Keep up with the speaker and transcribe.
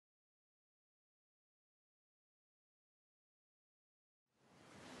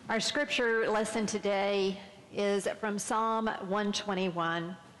Our scripture lesson today is from Psalm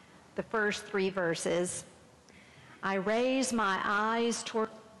 121, the first 3 verses. I raise my eyes toward,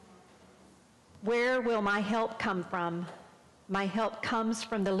 where will my help come from? My help comes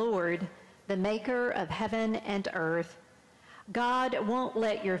from the Lord, the maker of heaven and earth. God won't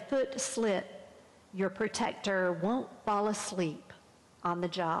let your foot slip. Your protector won't fall asleep on the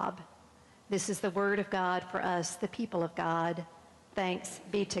job. This is the word of God for us, the people of God. Thanks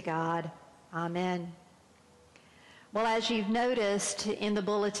be to God. Amen. Well, as you've noticed in the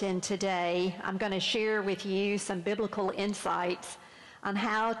bulletin today, I'm going to share with you some biblical insights on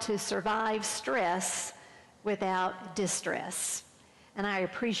how to survive stress without distress. And I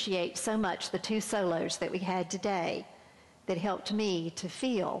appreciate so much the 2 solos that we had today that helped me to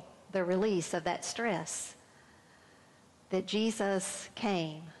feel the release of that stress. That Jesus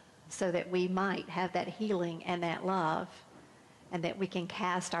came so that we might have that healing and that love, and that we can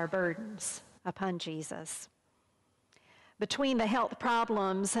cast our burdens upon Jesus. Between the health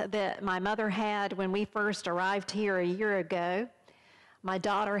problems that my mother had when we first arrived here a year ago, my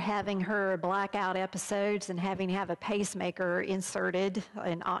daughter having her blackout episodes and having to have a pacemaker inserted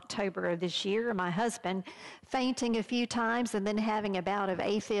in October of this year, my husband fainting a few times and then having a bout of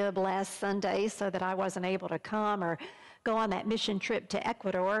AFib last Sunday so that I wasn't able to come or go on that mission trip to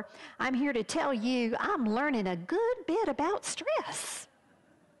Ecuador, I'm here to tell you I'm learning a good bit about stress.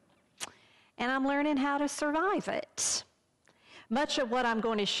 And I'm learning how to survive it. Much of what I'm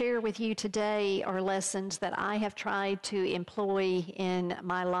going to share with you today are lessons that I have tried to employ in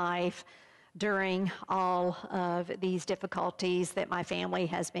my life during all of these difficulties that my family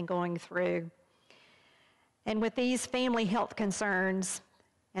has been going through. And with these family health concerns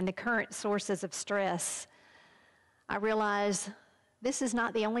and the current sources of stress, I realize this is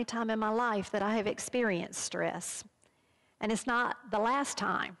not the only time in my life that I have experienced stress. And it's not the last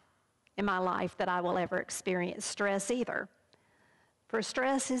time in my life that I will ever experience stress either. For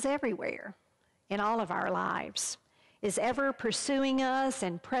stress is everywhere in all of our lives, is ever pursuing us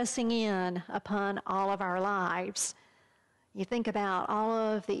and pressing in upon all of our lives. You think about all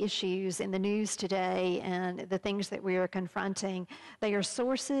of the issues in the news today and the things that we are confronting, they are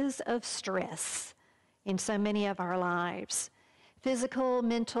sources of stress in so many of our lives. Physical,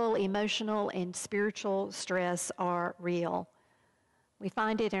 mental, emotional, and spiritual stress are real. We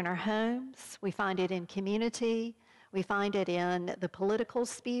find it in our homes, we find it in community, we find it in the political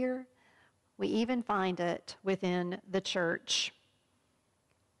sphere, we even find it within the church.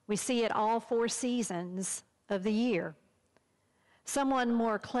 We see it all 4 seasons of the year. Someone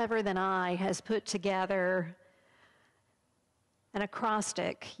more clever than I has put together an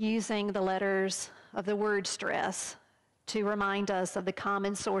acrostic using the letters of the word stress to remind us of the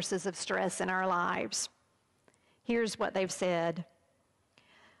common sources of stress in our lives. Here's what they've said.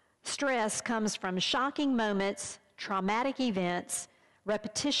 Stress comes from shocking moments, traumatic events,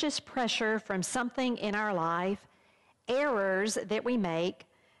 repetitious pressure from something in our life, errors that we make,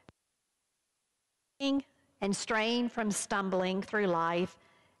 and strain from stumbling through life,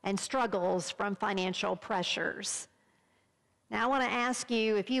 and struggles from financial pressures. Now, I want to ask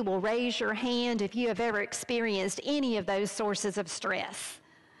you if you will raise your hand if you have ever experienced any of those sources of stress.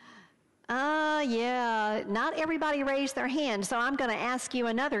 Yeah, not everybody raised their hand, so I'm going to ask you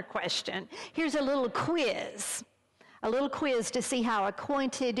another question. Here's a little quiz to see how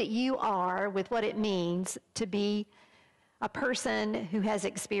acquainted you are with what it means to be a person who has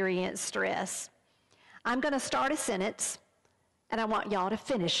experienced stress. I'm going to start a sentence, and I want y'all to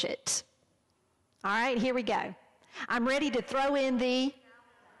finish it. All right, here we go. I'm ready to throw in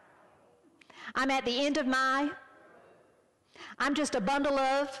I'm at the end of I'm just a bundle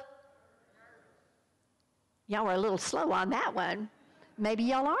of. Y'all are a little slow on that one. Maybe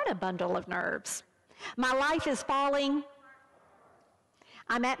y'all aren't a bundle of nerves. My life is falling.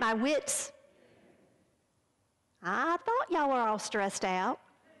 I'm at my wits. I thought y'all were all stressed out.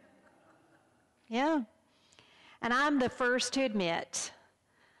 Yeah. And I'm the first to admit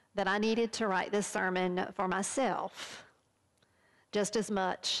that I needed to write this sermon for myself, just as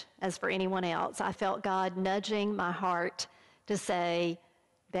much as for anyone else. I felt God nudging my heart to say,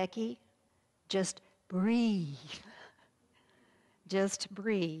 Becky, just breathe. Just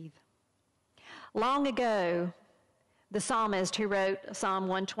breathe. Long ago, the psalmist who wrote Psalm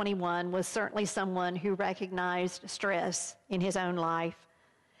 121 was certainly someone who recognized stress in his own life,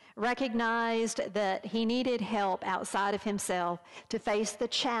 recognized that he needed help outside of himself to face the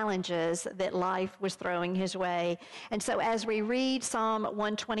challenges that life was throwing his way. And so as we read Psalm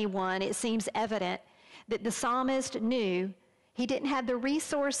 121, it seems evident that the psalmist knew he didn't have the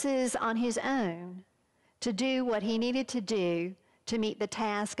resources on his own to do what he needed to do to meet the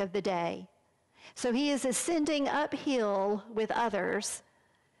task of the day. So he is ascending uphill with others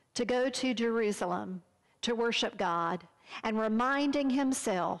to go to Jerusalem to worship God, and reminding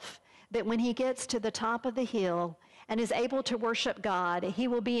himself that when he gets to the top of the hill and is able to worship God, he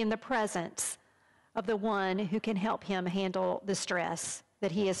will be in the presence of the one who can help him handle the stress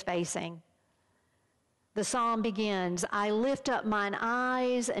that he is facing. The psalm begins, I lift up mine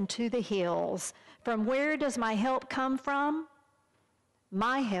eyes unto the hills. From where does my help come from?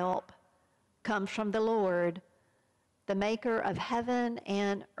 My help comes from the Lord, the maker of heaven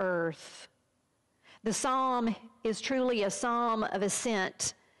and earth. The psalm is truly a psalm of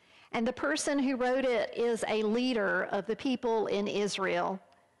ascent, and the person who wrote it is a leader of the people in Israel,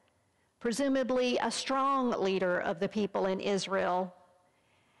 presumably a strong leader of the people in Israel.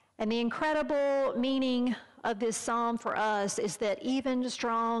 And the incredible meaning of this psalm for us is that even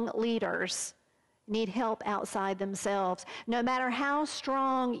strong leaders need help outside themselves. No matter how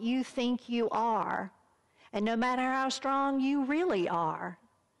strong you think you are, and no matter how strong you really are,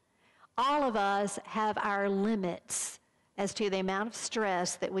 all of us have our limits as to the amount of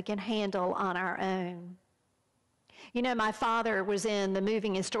stress that we can handle on our own. You know, my father was in the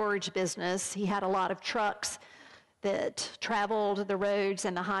moving and storage business. He had a lot of trucks that traveled the roads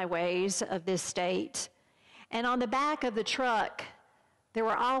and the highways of this state. And on the back of the truck, there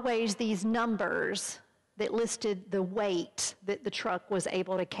were always these numbers that listed the weight that the truck was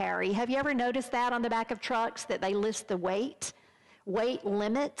able to carry. Have you ever noticed that on the back of trucks, that they list the weight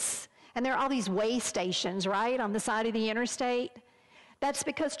limits? And there are all these weigh stations, right, on the side of the interstate. That's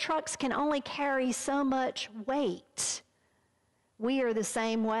because trucks can only carry so much weight. We are the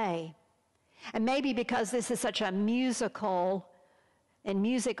same way. And maybe because this is such a musical and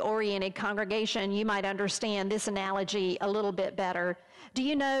music-oriented congregation, you might understand this analogy a little bit better. Do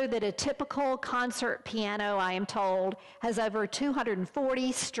you know that a typical concert piano, I am told, has over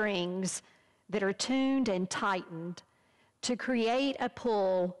 240 strings that are tuned and tightened to create a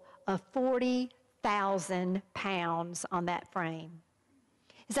pull of 40,000 pounds on that frame?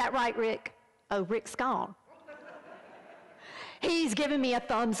 Is that right, Rick? Oh, Rick's gone. He's giving me a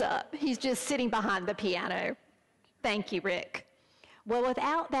thumbs up. He's just sitting behind the piano. Thank you, Rick. Well,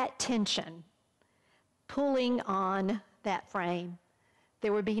 without that tension pulling on that frame,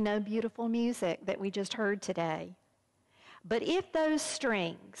 there would be no beautiful music that we just heard today. But if those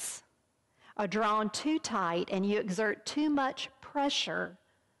strings are drawn too tight and you exert too much pressure,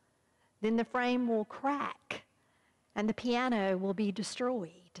 then the frame will crack and the piano will be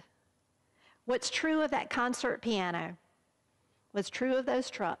destroyed. What's true of that concert piano, what's true of those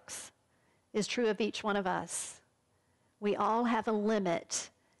trucks, is true of each one of us. We all have a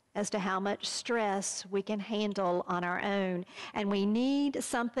limit as to how much stress we can handle on our own, and we need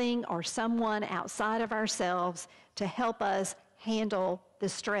something or someone outside of ourselves to help us handle the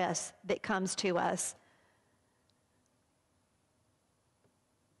stress that comes to us.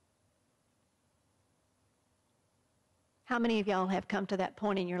 How many of y'all have come to that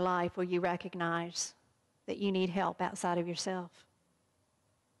point in your life where you recognize that you need help outside of yourself?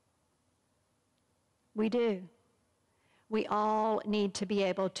 We do. We all need to be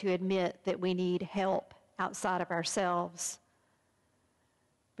able to admit that we need help outside of ourselves.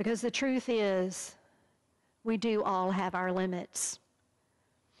 Because the truth is, we do all have our limits.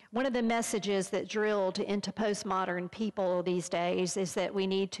 One of the messages that's drilled into postmodern people these days is that we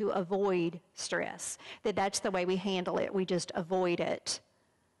need to avoid stress, that that's the way we handle it. We just avoid it.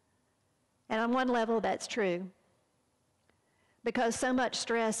 And on one level, that's true. Because so much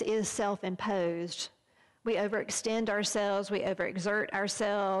stress is self-imposed. We overextend ourselves, we overexert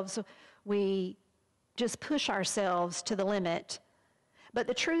ourselves, we just push ourselves to the limit. But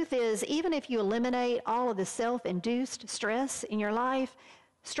the truth is, even if you eliminate all of the self-induced stress in your life,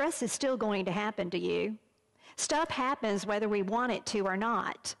 stress is still going to happen to you. Stuff happens whether we want it to or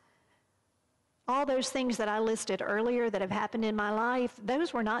not. All those things that I listed earlier that have happened in my life,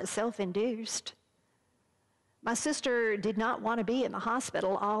 those were not self-induced. My sister did not want to be in the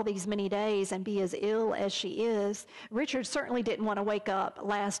hospital all these many days and be as ill as she is. Richard certainly didn't want to wake up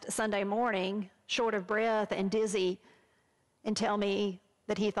last Sunday morning, short of breath and dizzy, and tell me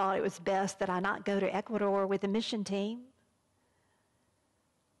that he thought it was best that I not go to Ecuador with the mission team.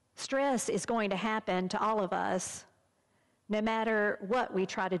 Stress is going to happen to all of us, no matter what we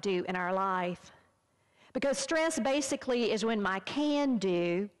try to do in our life. Because stress basically is when my can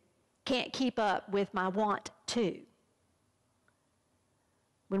do can't keep up with my want to.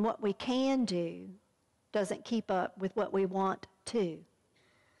 When what we can do doesn't keep up with what we want to.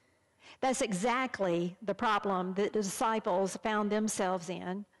 That's exactly the problem that the disciples found themselves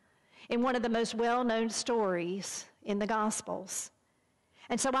in one of the most well-known stories in the Gospels.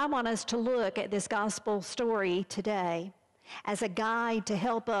 And so I want us to look at this gospel story today as a guide to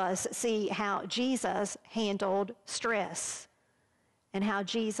help us see how Jesus handled stress and how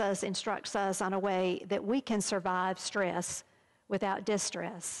Jesus instructs us on a way that we can survive stress without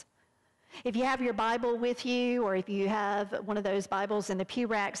distress. If you have your Bible with you, or if you have one of those Bibles in the pew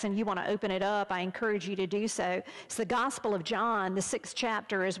racks and you want to open it up, I encourage you to do so. It's the Gospel of John, the 6th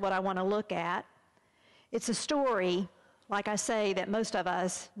chapter is what I want to look at. It's a story, like I say, that most of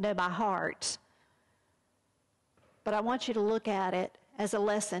us know by heart. But I want you to look at it as a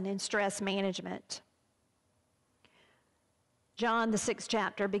lesson in stress management. John, the 6th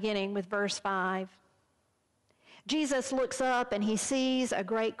chapter, beginning with verse 5. Jesus looks up and he sees a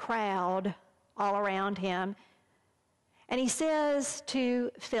great crowd all around him. And he says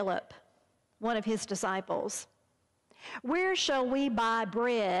to Philip, one of his disciples, "Where shall we buy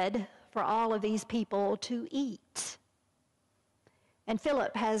bread for all of these people to eat?" And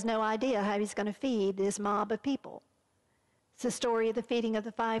Philip has no idea how he's going to feed this mob of people. It's the story of the feeding of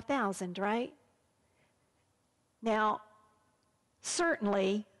the 5,000, right? Now,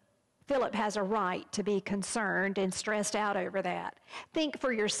 certainly, Philip has a right to be concerned and stressed out over that. Think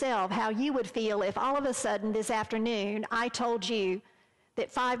for yourself how you would feel if all of a sudden this afternoon I told you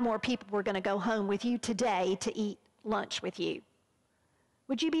that 5 more people were going to go home with you today to eat lunch with you.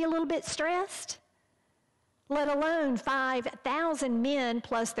 Would you be a little bit stressed? Let alone 5,000 men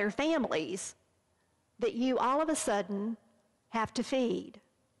plus their families that you all of a sudden have to feed.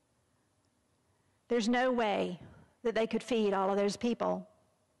 There's no way that they could feed all of those people.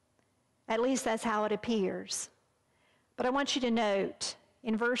 At least that's how it appears. But I want you to note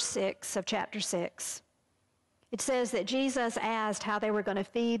in verse 6 of chapter 6, it says that Jesus asked how they were going to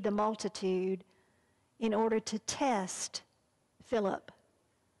feed the multitude in order to test Philip.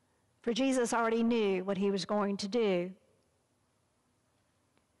 For Jesus already knew what he was going to do.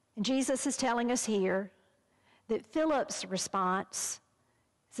 And Jesus is telling us here that Philip's response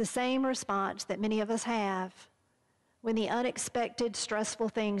is the same response that many of us have when the unexpected, stressful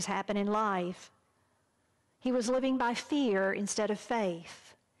things happen in life. He was living by fear instead of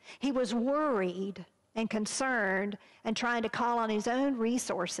faith. He was worried and concerned and trying to call on his own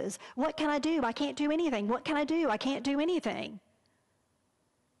resources. What can I do? I can't do anything. What can I do? I can't do anything.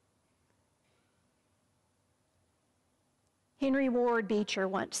 Henry Ward Beecher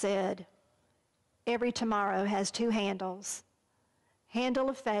once said, "Every tomorrow has 2 handles, handle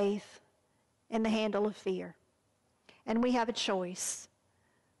of faith and the handle of fear." And we have a choice.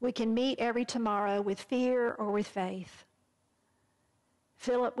 We can meet every tomorrow with fear or with faith.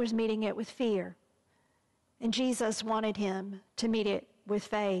 Philip was meeting it with fear, and Jesus wanted him to meet it with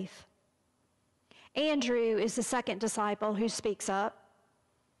faith. Andrew is the second disciple who speaks up,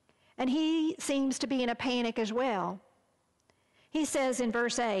 and he seems to be in a panic as well. He says in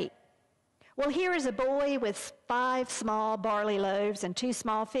verse 8, "Well, here is a boy with 5 small barley loaves and 2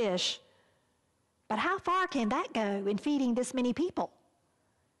 small fish. But how far can that go in feeding this many people?"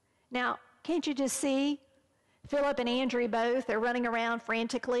 Now, can't you just see Philip and Andrew both? They're running around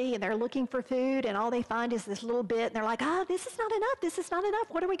frantically and they're looking for food, and all they find is this little bit, and they're like, "Oh, this is not enough. This is not enough.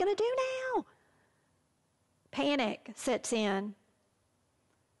 What are we going to do now?" Panic sets in.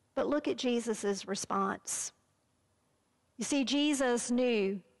 But look at Jesus' response. You see, Jesus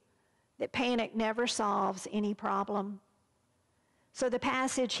knew that panic never solves any problem. So the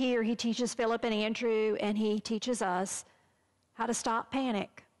passage here, he teaches Philip and Andrew, and he teaches us how to stop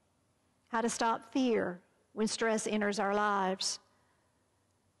panic, how to stop fear when stress enters our lives.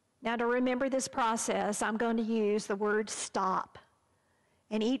 Now, to remember this process, I'm going to use the word stop.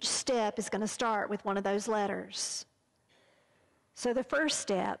 And each step is going to start with one of those letters. So the first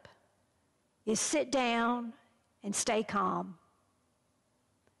step is sit down and stay calm.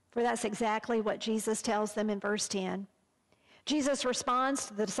 For that's exactly what Jesus tells them in verse 10. Jesus responds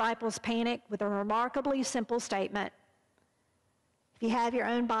to the disciples' panic with a remarkably simple statement. If you have your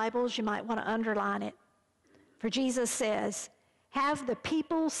own Bibles, you might want to underline it. For Jesus says, "Have the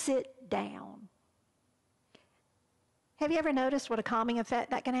people sit down." Have you ever noticed what a calming effect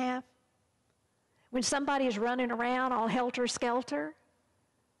that can have? When somebody is running around all helter-skelter,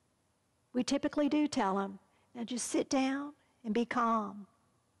 we typically do tell them, "Now just sit down and be calm.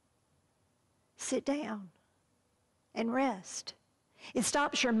 Sit down and rest." It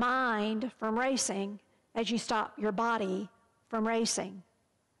stops your mind from racing as you stop your body from racing.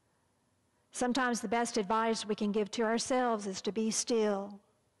 Sometimes the best advice we can give to ourselves is to be still.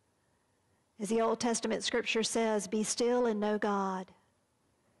 As the Old Testament scripture says, "Be still and know God."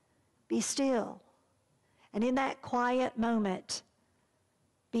 Be still. And in that quiet moment,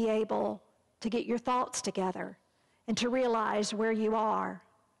 be able to get your thoughts together and to realize where you are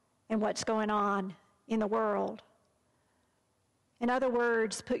and what's going on in the world. In other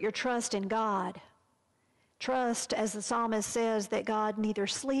words, put your trust in God. Trust, as the psalmist says, that God neither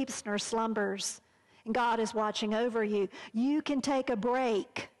sleeps nor slumbers, and God is watching over you. You can take a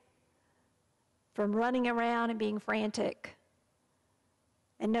break from running around and being frantic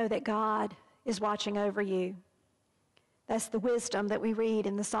and know that God is watching over you. That's the wisdom that we read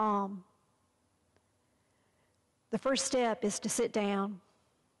in the psalm. The first step is to sit down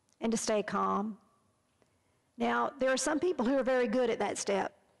and to stay calm. Now, there are some people who are very good at that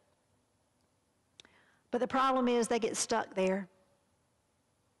step. But the problem is they get stuck there.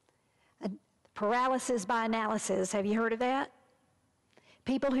 Paralysis by analysis. Have you heard of that?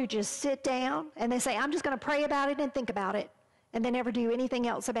 People who just sit down and they say, I'm just going to pray about it and think about it. And they never do anything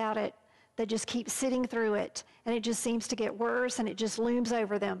else about it. They just keep sitting through it. And it just seems to get worse and it just looms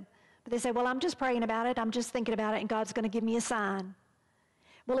over them. But they say, well, I'm just praying about it. I'm just thinking about it and God's going to give me a sign.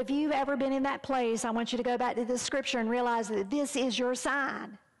 Well, if you've ever been in that place, I want you to go back to this scripture and realize that this is your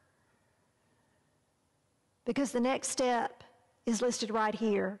sign. Because the next step is listed right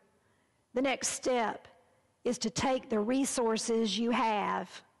here. The next step is to take the resources you have.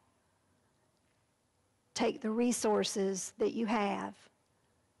 Take the resources that you have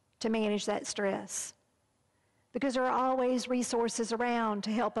to manage that stress. Because there are always resources around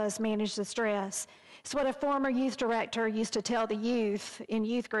to help us manage the stress. It's what a former youth director used to tell the youth in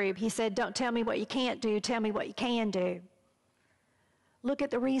youth group. He said, don't tell me what you can't do, tell me what you can do. Look at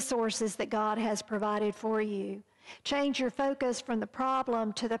the resources that God has provided for you. Change your focus from the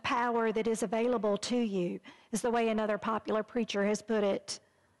problem to the power that is available to you, is the way another popular preacher has put it.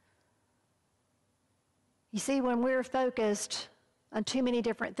 You see, when we're focused on too many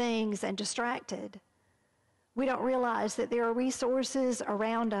different things and distracted, we don't realize that there are resources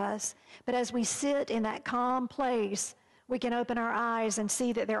around us. But as we sit in that calm place, we can open our eyes and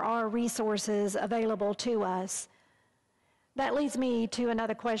see that there are resources available to us. That leads me to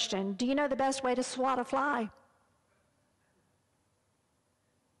another question. Do you know the best way to swat a fly?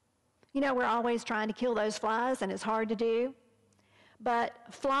 You know, we're always trying to kill those flies, and it's hard to do. But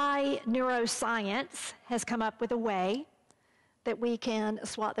fly neuroscience has come up with a way that we can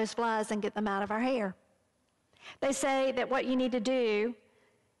swat those flies and get them out of our hair. They say that what you need to do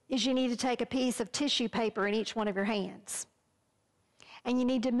is you need to take a piece of tissue paper in each one of your hands. And you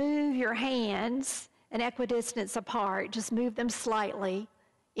need to move your hands an equidistance apart, just move them slightly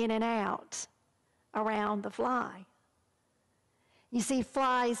in and out around the fly. You see,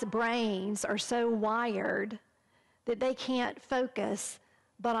 flies' brains are so wired that they can't focus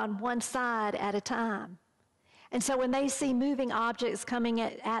but on one side at a time. And so when they see moving objects coming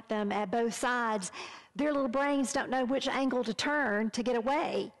at them at both sides, their little brains don't know which angle to turn to get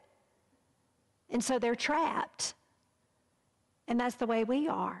away. And so they're trapped. And that's the way we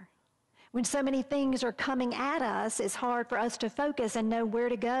are. When so many things are coming at us, it's hard for us to focus and know where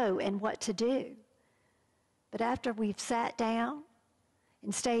to go and what to do. But after we've sat down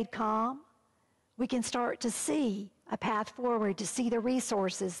and stayed calm, we can start to see a path forward, to see the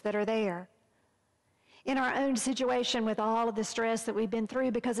resources that are there. In our own situation with all of the stress that we've been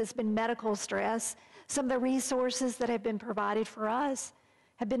through, because it's been medical stress, some of the resources that have been provided for us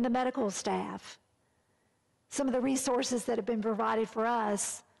have been the medical staff. Some of the resources that have been provided for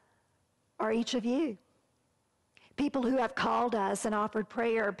us are each of you. People who have called us and offered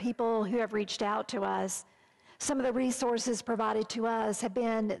prayer, people who have reached out to us. Some of the resources provided to us have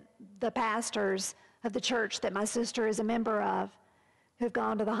been the pastors of the church that my sister is a member of, who've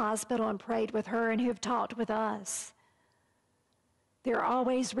gone to the hospital and prayed with her and who've talked with us. There are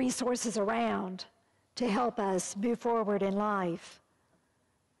always resources around to help us move forward in life.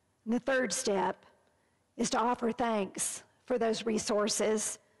 And the third step is to offer thanks for those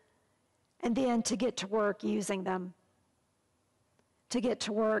resources and then to get to work using them. To get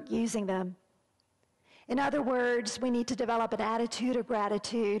to work using them. In other words, we need to develop an attitude of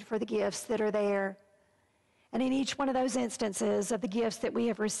gratitude for the gifts that are there. And in each one of those instances of the gifts that we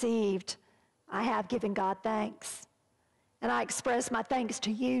have received, I have given God thanks. And I express my thanks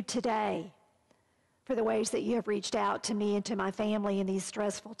to you today for the ways that you have reached out to me and to my family in these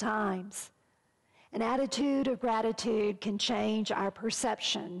stressful times. An attitude of gratitude can change our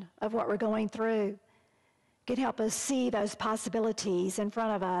perception of what we're going through. It can help us see those possibilities in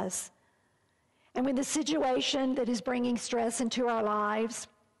front of us. And when the situation that is bringing stress into our lives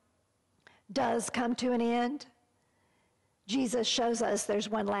does come to an end, Jesus shows us there's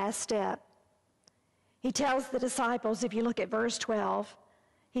one last step. He tells the disciples, if you look at verse 12,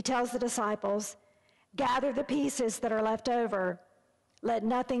 he tells the disciples, gather the pieces that are left over, let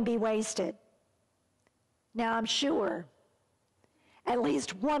nothing be wasted. Now I'm sure at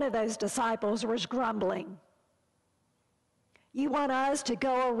least one of those disciples was grumbling. You want us to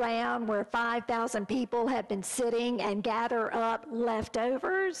go around where 5,000 people have been sitting and gather up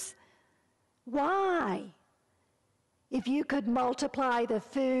leftovers? Why? If you could multiply the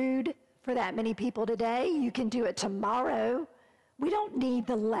food for that many people today, you can do it tomorrow. We don't need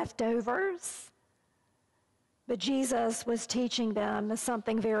the leftovers. But Jesus was teaching them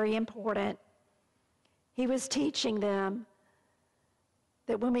something very important. He was teaching them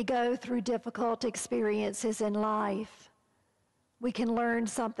that when we go through difficult experiences in life, we can learn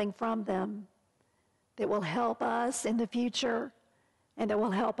something from them that will help us in the future and that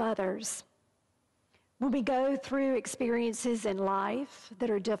will help others. When we go through experiences in life that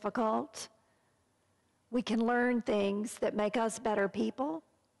are difficult, we can learn things that make us better people,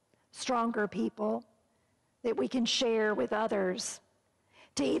 stronger people, that we can share with others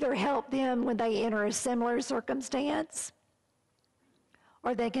to either help them when they enter a similar circumstance,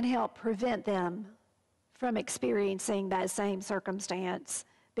 or they can help prevent them from experiencing that same circumstance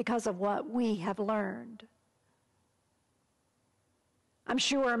because of what we have learned. I'm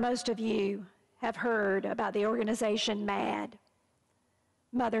sure most of you have heard about the organization MAD,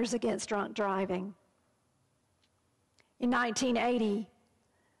 Mothers Against Drunk Driving. In 1980,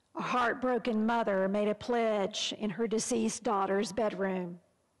 a heartbroken mother made a pledge in her deceased daughter's bedroom.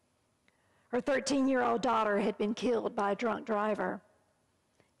 Her 13-year-old daughter had been killed by a drunk driver,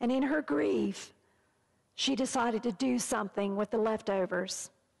 and in her grief, she decided to do something with the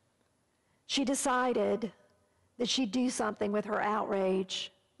leftovers. She decided that she'd do something with her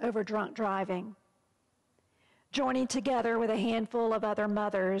outrage over drunk driving. Joining together with a handful of other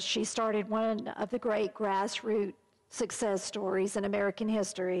mothers, she started one of the great grassroots success stories in American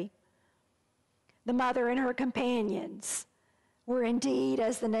history. The mother and her companions were indeed,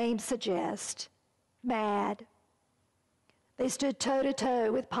 as the name suggests, mad. They stood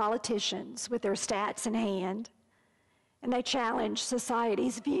toe-to-toe with politicians with their stats in hand, and they challenged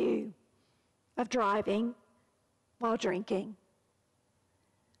society's view of driving while drinking.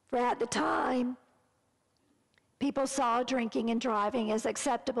 For at the time, people saw drinking and driving as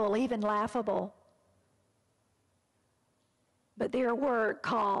acceptable, even laughable. But their work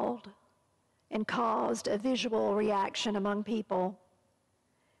called and caused a visual reaction among people.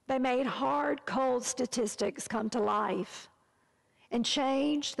 They made hard, cold statistics come to life and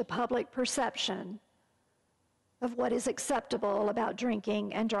changed the public perception of what is acceptable about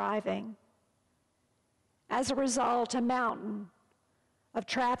drinking and driving. As a result, a mountain of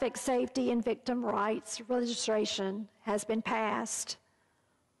traffic safety and victim rights legislation has been passed.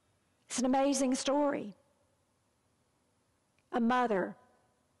 It's an amazing story. A mother,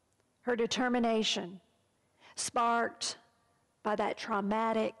 her determination, sparked by that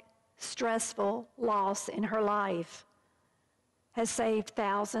traumatic, stressful loss in her life, has saved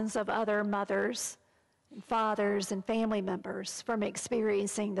thousands of other mothers and fathers and family members from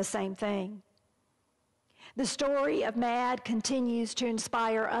experiencing the same thing. The story of MAD continues to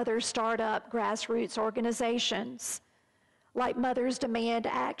inspire other startup grassroots organizations like Mothers Demand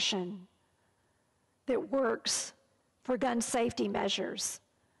Action that works for gun safety measures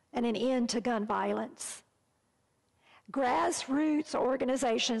and an end to gun violence. Grassroots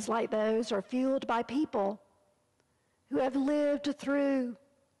organizations like those are fueled by people who have lived through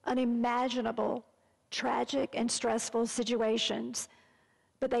unimaginable, tragic, and stressful situations,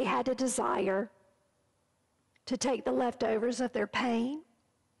 but they had a desire to take the leftovers of their pain,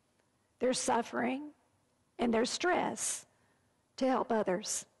 their suffering, and their stress to help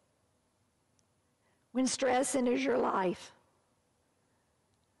others. When stress enters your life,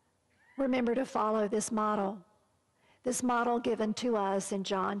 remember to follow this model given to us in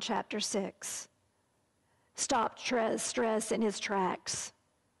John chapter 6. Stop stress in its tracks.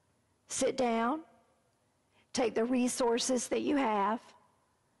 Sit down, take the resources that you have,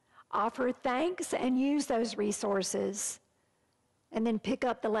 offer thanks and use those resources, and then pick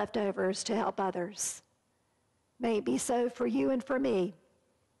up the leftovers to help others. May it be so for you and for me,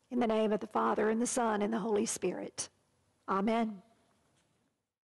 in the name of the Father, and the Son, and the Holy Spirit. Amen.